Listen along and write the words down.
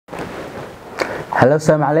Hello,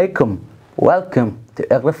 Assalamu alaikum. Welcome to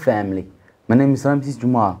Iqra family. My name is Ramses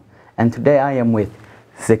Jamal, and today I am with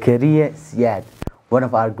Zakariye, one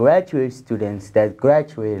of our graduate students that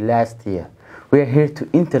graduated last year. We are here to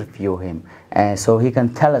interview him so he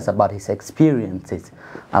can tell us about his experiences,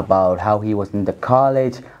 about how he was in the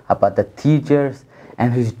college, about the teachers,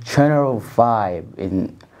 and his general vibe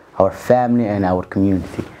in our family and our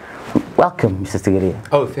community. Welcome, Mr. Zakariye.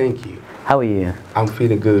 Oh, thank you. How are you? I'm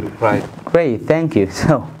feeling good, right? Great, thank you.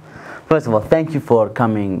 So, first of all, thank you for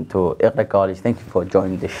coming to Iqra College. Thank you for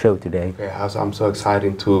joining the show today. Yeah, I'm so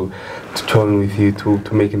excited to join with you,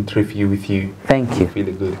 to make an interview with you. Thank you. I'm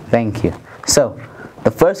feeling good. Thank you. So,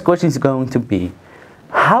 the first question is going to be,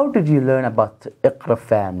 how did you learn about Iqra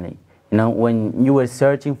family? You know, when you were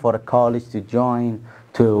searching for a college to join,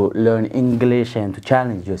 to learn English and to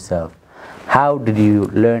challenge yourself, how did you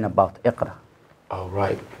learn about Iqra? All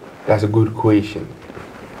right. That's a good question.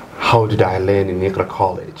 How did I learn in Iqra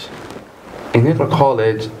College? In Iqra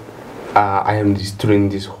College, I am the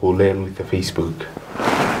student who learn with the Facebook.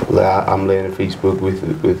 I'm learning Facebook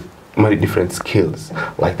with many different skills,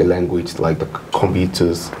 like the language, like the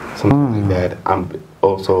computers, something like that.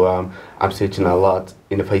 I'm searching a lot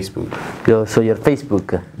in the Facebook. So you're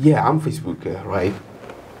Facebooker? Yeah, I'm Facebooker, right?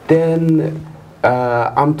 Then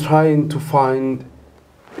I'm trying to find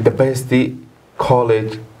the best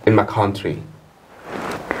college in my country.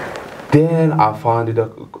 Then I found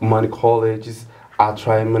many colleges. I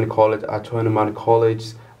tried many colleges. I joined many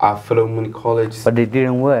colleges. I followed many colleges. But they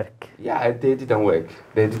didn't work. Yeah, they didn't work.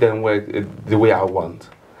 They didn't work the way I want.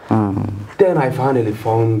 Then I finally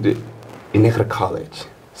found in Iqra College,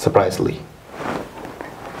 surprisingly.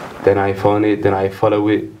 Then I found it. Then I followed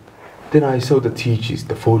it. Then I saw the teachers,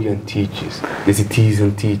 the foreign teachers, the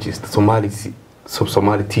citizen teachers, the Somali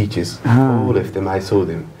teachers, all of them, I saw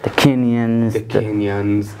them. The Kenyans,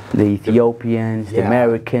 the Ethiopians, the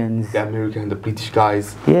Americans. The Americans, the British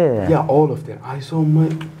guys. Yeah. Yeah, all of them. I saw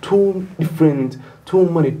too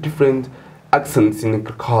many different accents in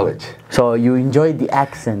the college. So you enjoyed the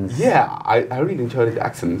accents? Yeah, I really enjoyed the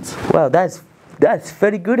accents. Well, that's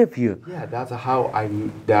very good of you. Yeah, that's how I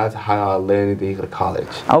learned in the college.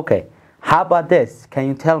 Okay, how about this? Can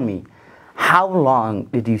you tell me, how long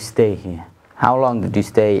did you stay here? How long did you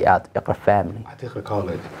stay at Iqra family? At Iqra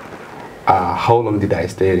College. How long did I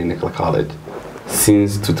stay in Iqra College?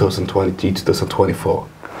 Since 2023, 2024.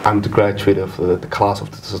 I'm the graduate of the class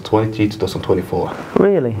of 2023, 2024.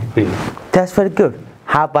 Really? Really. That's very good.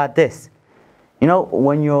 How about this? You know,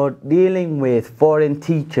 when you're dealing with foreign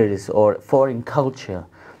teachers or foreign culture,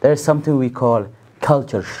 there's something we call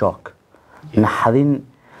culture shock. Nahdin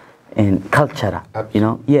in culture, you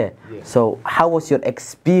know? Yeah. So how was your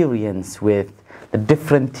experience with the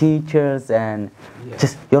different teachers and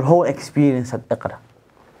just your whole experience at Iqra?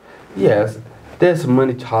 Yes, there's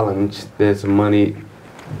many challenges, there's many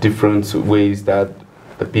different ways that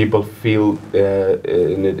the people feel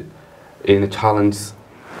in a challenge.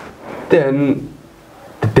 Then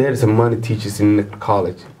there's many teachers in the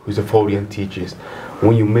college who's a foreign teachers.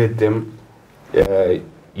 When you meet them,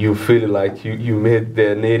 you feel like you met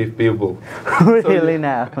the native people. Really? So,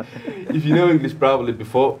 now? If you know English probably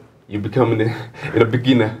before, you become a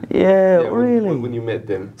beginner. Yeah, really. When you met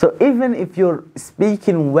them. So even if you're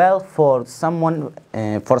speaking well for someone,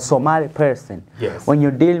 for a Somali person, yes. When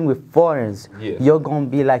you're dealing with foreigners, you're going to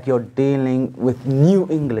be like you're dealing with new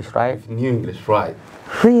English, right? With new English, right.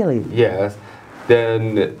 Really? Yes.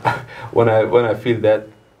 Then when I feel that,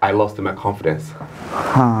 I lost my confidence.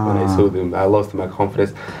 When I saw them, I lost my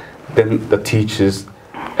confidence. Then the teachers,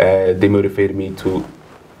 they motivated me to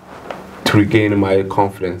regain my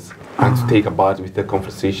confidence and to take a part with the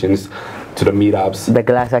conversations, to the meetups. The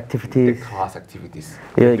class activities. The class activities.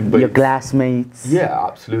 Your classmates. Yeah,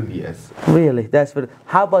 absolutely, yes. Really? That's what.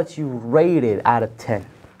 How about you rate it out of 10?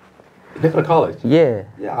 Iqra College? Yeah.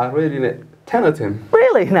 Yeah, I rated it 10 out of 10.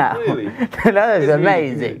 Really now? Really? That is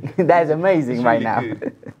amazing. Really That's amazing right now.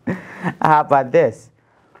 How about this?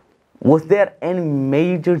 Was there any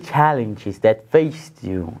major challenges that faced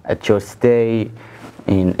you at your stay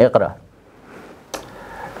in Iqra?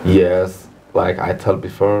 Yes, like I told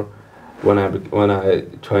before, when I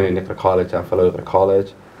joined Iqra College, I followed Iqra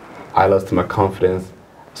College, I lost my confidence.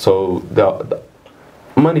 So the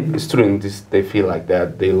many students, they feel like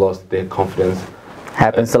that, they lost their confidence.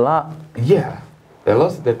 Happens a lot. Yeah, they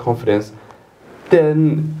lost their confidence.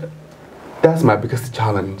 Then that's my biggest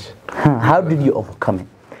challenge. How did you overcome it?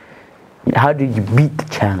 How did you beat the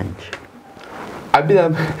challenge?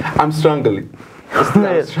 I'm struggling.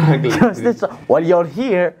 I'm struggling. While you're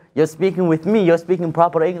here, you're speaking with me, you're speaking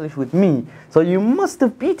proper English with me, so you must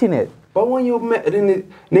have beaten it. But when you're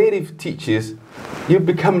native teachers, you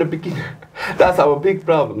become the beginner. That's our big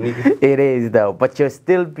problem, nigga. It is though, but you're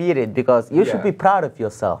still beat it because you should be proud of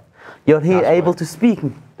yourself. You're here able to speak.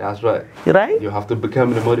 That's right. Right? You have to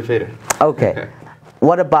become the motivator. Okay.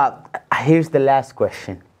 What about, here's the last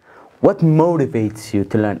question. What motivates you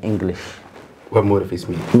to learn English? What motivates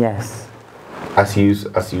me? Yes. As you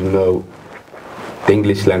know, the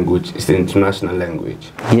English language is the international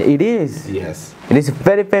language. Yeah, it is. Yes. It is a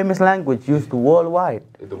very famous language used worldwide.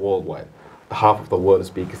 The worldwide. Half of the world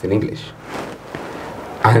speaks in English.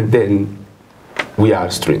 And then we are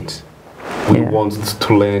students. We want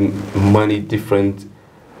to learn many different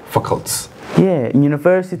faculties. Yeah,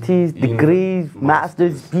 universities, degrees,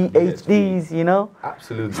 masters, PhDs, you know?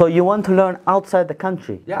 Absolutely. So you want to learn outside the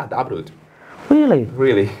country? Yeah, abroad. Really?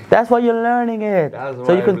 Really. That's why you're learning it.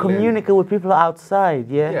 So you can communicate with people outside,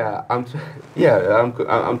 yeah? Yeah,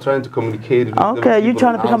 I'm trying to communicate with okay, you're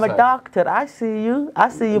trying to become a doctor. I see you. I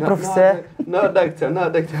see you, professor. No, doctor,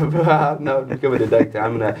 bro. No, become a doctor.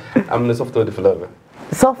 I'm a software developer.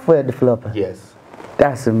 Software developer? Yes.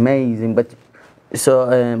 That's amazing. But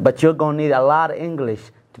you're going to need a lot of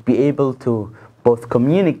English to be able to both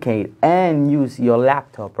communicate and use your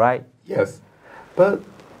laptop, right? Yes. But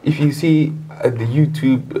if you see the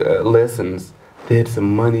YouTube lessons, there's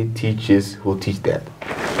many teachers who teach that.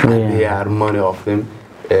 And there are many of them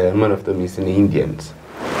is in Indians.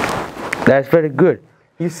 That's very good.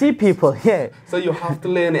 You see people, yeah. So you have to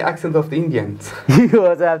learn the accent of the Indians. You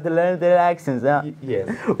also have to learn their accents, huh? Yes.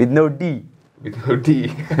 With no D. With no D.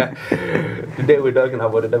 Today we're talking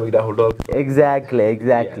about the topic that hold. Exactly.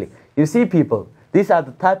 Yes. You see people, these are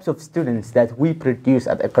the types of students that we produce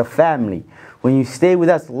at Iqra Family. When you stay with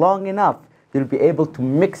us long enough, you'll be able to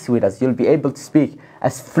mix with us. You'll be able to speak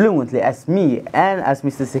as fluently as me and as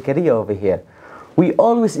Mr. Zakariye over here. We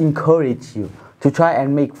always encourage you to try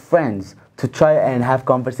and make friends, to try and have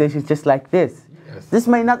conversations just like this. Yes. This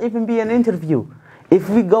may not even be an interview. If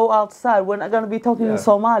we go outside, we're not going to be talking in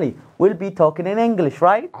Somali. We'll be talking in English,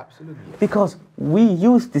 right? Absolutely. Because we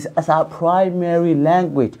use this as our primary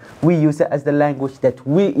language. We use it as the language that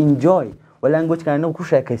we enjoy. Well, language can know and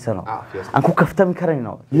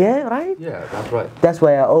yeah, right? Yeah, that's right. That's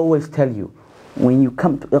why I always tell you, when you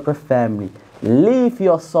come to Iqra Family, leave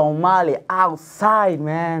your Somali outside,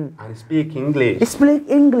 man. And speak English. Speak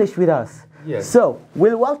English with us. Yes. So,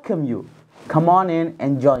 we'll welcome you. Come on in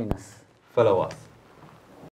and join us. Follow us.